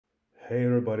Hey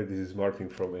everybody, this is Martin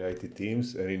from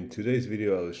Ait-Themes, and in today's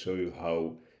video I will show you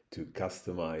how to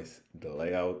customize the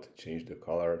layout, change the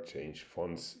color, change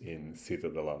fonts in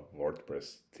Citadela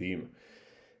WordPress theme.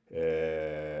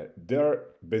 There are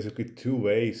basically two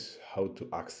ways how to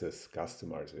access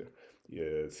Customizer.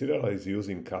 Citadela is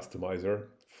using Customizer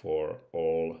for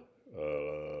all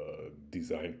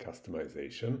design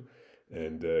customization,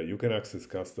 and you can access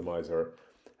Customizer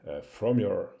from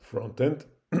your front end.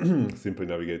 Simply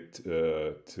navigate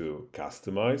to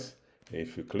Customize, and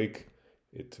if you click,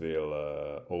 it will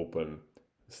open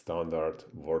standard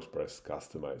WordPress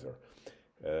Customizer.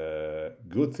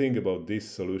 Good thing about this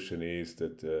solution is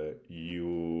that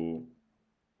you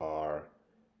are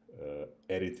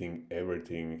editing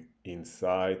everything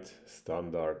inside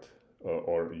standard,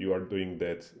 or you are doing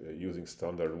that using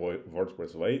standard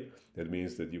WordPress way. That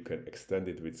means that you can extend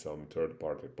it with some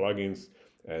third-party plugins,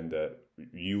 and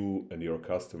you and your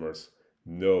customers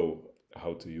know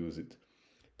how to use it.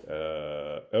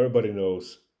 Everybody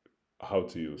knows how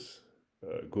to use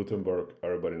Gutenberg.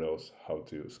 Everybody knows how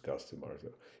to use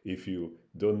Customizer. If you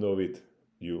don't know it,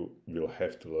 you will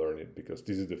have to learn it, because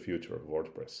this is the future of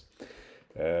WordPress.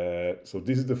 So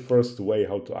this is the first way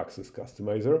how to access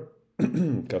Customizer.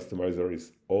 Customizer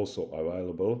is also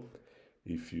available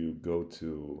if you go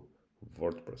to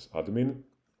WordPress admin,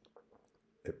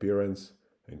 appearance,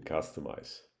 and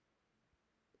customize.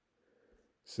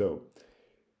 So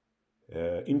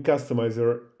in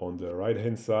Customizer, on the right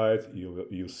hand side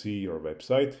you see your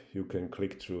website. You can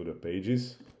click through the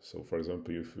pages. So for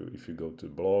example, if you go to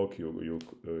blog, you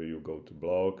go to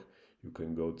blog. You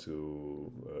can go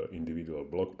to individual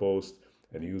blog post,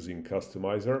 and using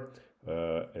Customizer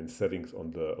and settings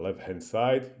on the left hand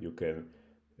side, you can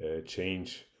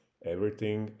change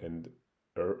everything and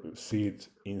see it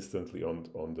instantly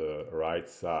on the right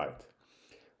side.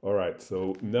 All right,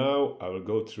 so now I will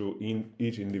go through in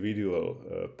each individual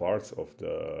parts of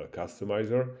the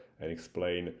Customizer and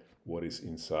explain what is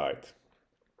inside.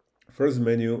 First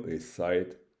menu is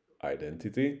site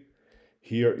identity.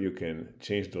 Here you can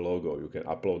change the logo, you can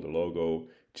upload the logo,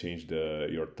 change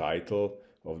your title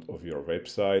of your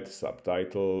website,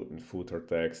 subtitle and footer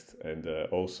text, and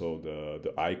also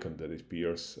the icon that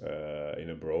appears in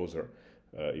a browser.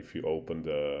 If you open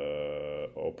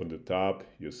the tab,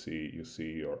 you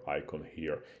see your icon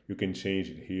here. You can change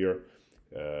it here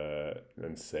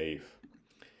and save.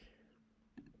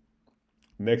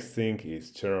 Next thing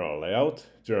is general layout.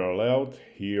 General layout,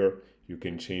 here you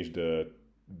can change the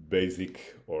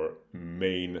basic or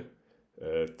main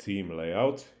theme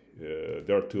layout.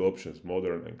 There are two options,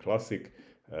 modern and classic.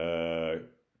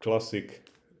 Classic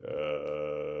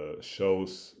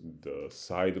shows the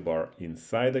sidebar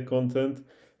inside the content,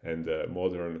 and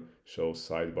modern shows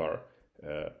sidebar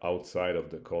outside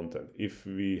of the content. If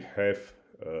we have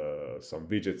some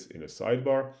widgets in a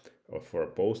sidebar, or for a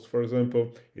post, for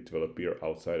example, it will appear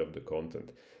outside of the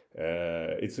content.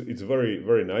 It's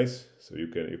very nice, so you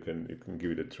can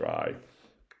give it a try.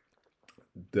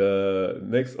 The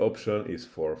next option is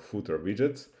for footer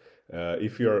widgets.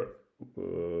 If you're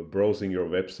browsing your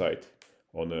website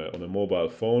on a mobile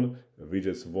phone,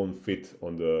 widgets won't fit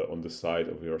on the side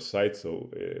of your site, so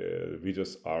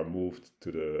widgets are moved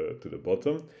to the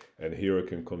bottom, and here you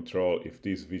can control if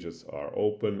these widgets are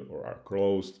open or are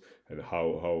closed, and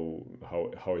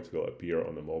how it will appear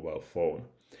on the mobile phone.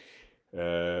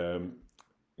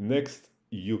 Next,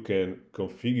 you can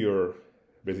configure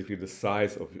basically the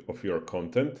size of your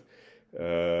content.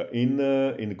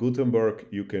 In Gutenberg,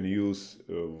 you can use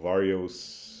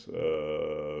various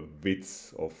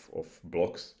widths of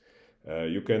blocks.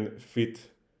 You can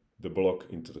fit the block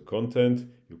into the content.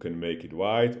 You can make it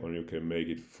wide, or you can make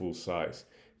it full size.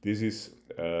 These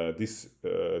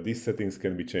settings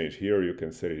can be changed. Here you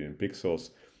can set it in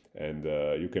pixels, and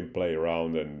you can play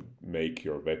around and make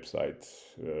your website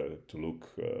to look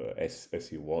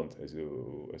as you want, as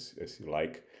you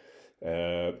like.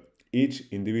 Each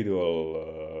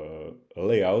individual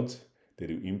layout that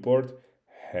you import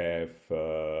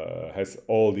has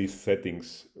all these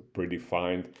settings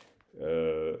predefined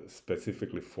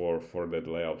specifically for that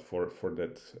layout, for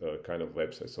that kind of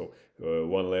website. So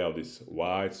one layout is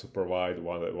wide, super wide,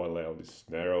 one layout is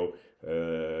narrow.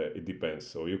 It depends.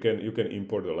 So you can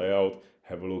import the layout,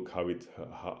 have a look how it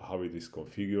is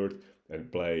configured,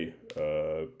 and play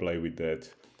with that.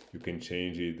 You can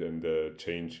change it and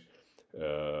change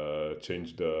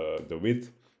the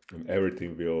width, and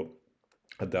everything will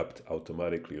adapt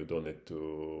automatically. You don't need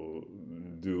to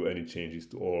do any changes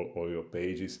to all your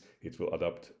pages. It will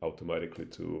adapt automatically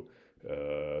to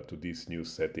these new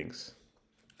settings.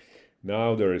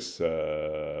 Now there is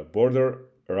border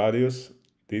radius.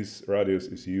 this radius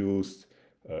is used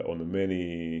on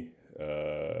many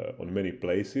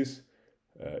places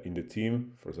in the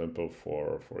theme, for example,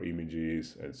 for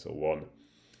images and so on.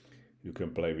 You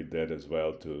can play with that as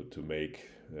well to make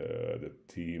the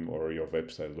theme or your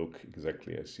website look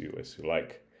exactly as you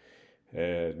like.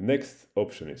 Next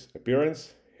option is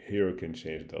appearance. Here you can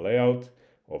change the layout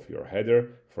of your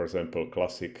header. For example,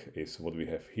 classic is what we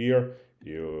have here.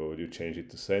 You change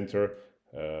it to center.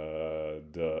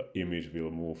 The image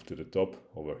will move to the top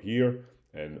over here,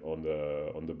 and on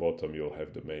the bottom you'll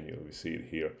have the menu. We see it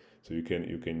here. So you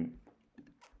can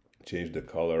change the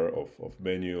color of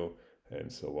menu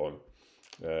and so on.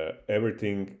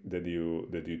 Everything that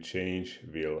you change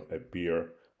will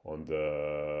appear on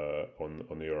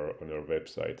your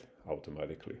website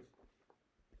automatically.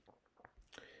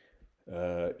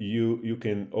 You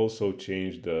can also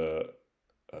change the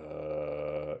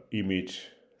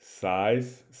image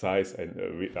size and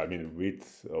I mean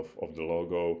width of the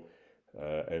logo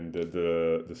and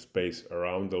the space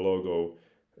around the logo.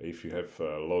 If you have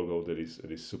a logo that is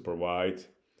super wide,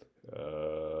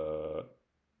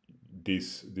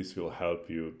 this will help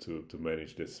you to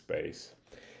manage the space.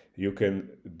 You can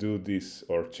do this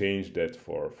or change that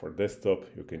for desktop.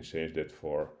 You can change that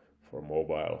for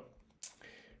mobile.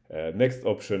 Next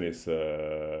option is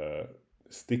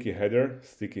sticky header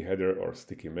or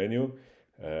sticky menu.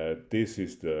 This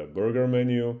is the burger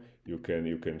menu. You can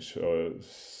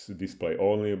display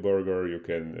only a burger. You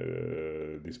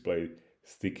can display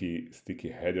sticky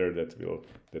header that will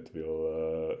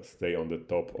stay on the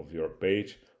top of your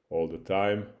page all the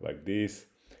time, like this.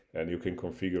 And you can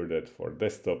configure that for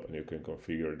desktop, and you can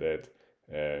configure that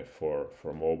for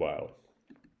mobile.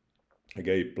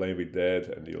 Again, play with that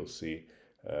and you'll see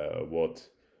what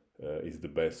is the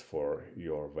best for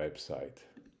your website.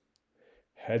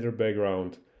 Header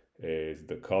background is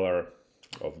the color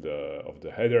of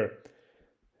the header,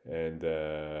 and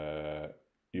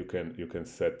you can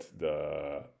set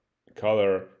the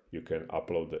color. You can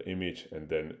upload the image and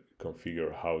then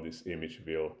configure how this image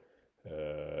will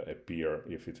appear,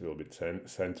 if it will be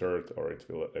centered or it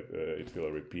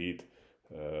will repeat,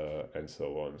 and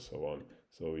so on and so on.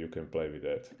 So you can play with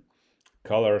that.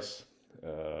 Colors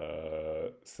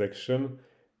section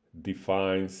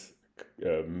defines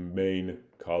main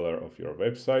color of your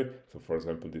website. So for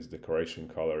example, this decoration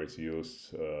color is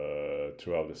used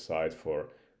throughout the site for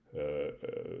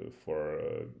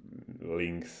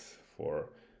links, for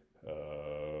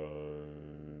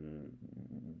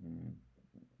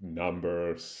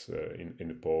numbers in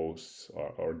the posts,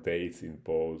 or dates in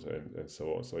posts, and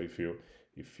so on. So if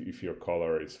your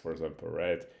color is, for example,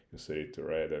 red, you set it to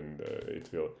red, and it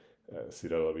will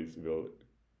Citadela will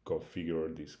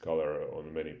configure this color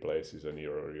on many places, and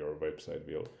your website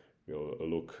will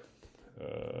look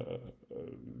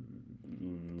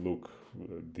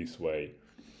this way.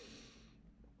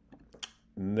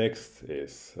 Next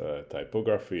is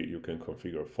typography. You can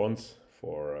configure fonts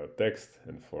for text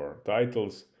and for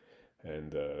titles,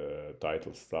 and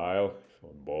title style, if you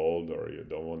want bold or you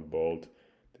don't want bold,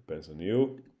 depends on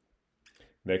you.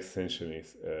 Next section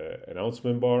is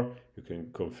announcement bar. You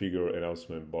can configure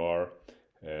announcement bar,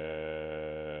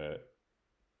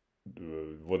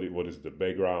 what is the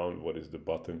background, what is the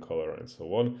button color, and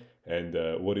so on. And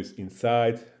what is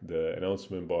inside the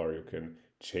announcement bar you can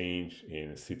change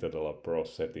in Citadela Pro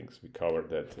settings. We covered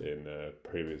that in a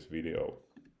previous video.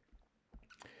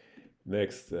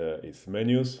 Next is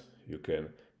menus. You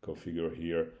can configure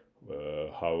here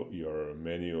how your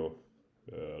menu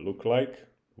look like,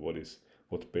 what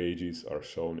pages are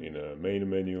shown in a main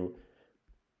menu,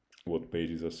 what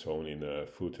pages are shown in a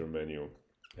footer menu,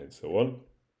 and so on.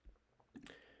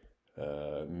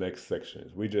 Next section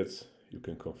is widgets. You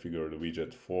can configure the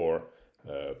widget for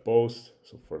post.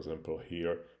 So for example,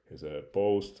 here is a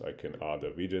post. I can add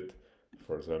a widget.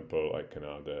 For example, I can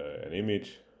add an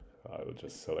image. I will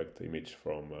just select the image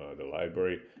from the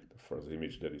library. The first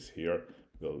image that is here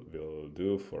will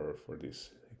do for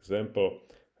this example,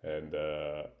 and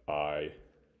I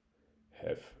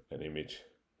have an image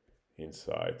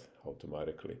inside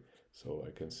automatically, so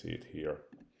I can see it here.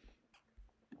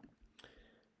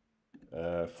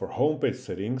 For homepage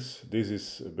settings, this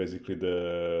is basically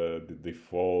the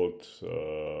default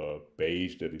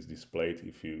page that is displayed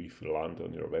if you land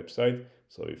on your website.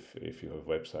 So if you have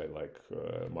a website like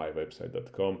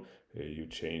mywebsite.com, you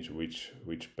change which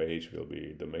page will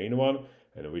be the main one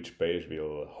and which page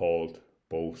will hold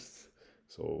posts.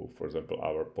 So for example,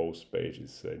 our post page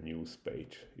is a news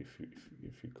page.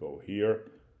 If you go here,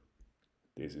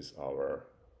 this is our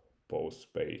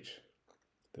post page,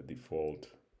 the default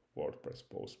WordPress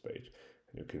post page,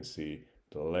 and you can see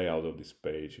the layout of this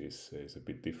page is a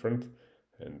bit different,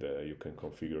 and you can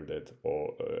configure that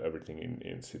or everything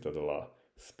in Citadela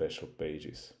special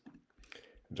pages.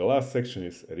 The last section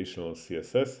is additional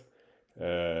CSS.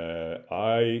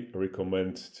 I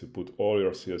recommend to put all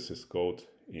your CSS code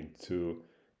into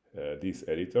this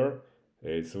editor.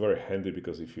 It's very handy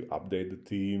because if you update the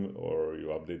theme or you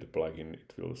update the plugin,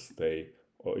 it will stay,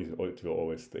 or it will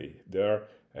always stay there.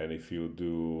 And if you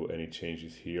do any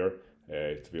changes here,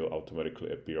 it will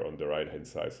automatically appear on the right hand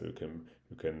side, so you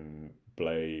can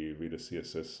play with the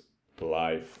CSS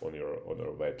live on your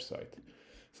website.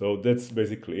 So that's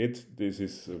basically it. This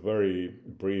is a very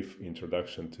brief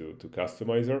introduction to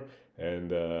Customizer,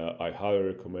 and I highly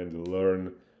recommend you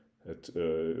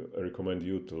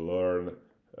to learn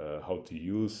how to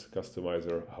use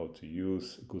Customizer, how to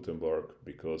use Gutenberg,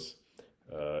 because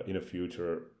in the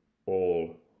future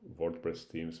all WordPress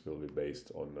themes will be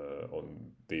based on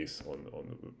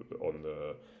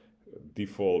the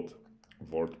default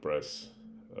WordPress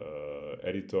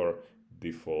editor,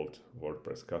 default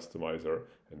WordPress customizer,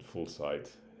 and full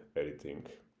site editing.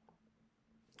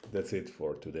 That's it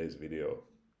for today's video.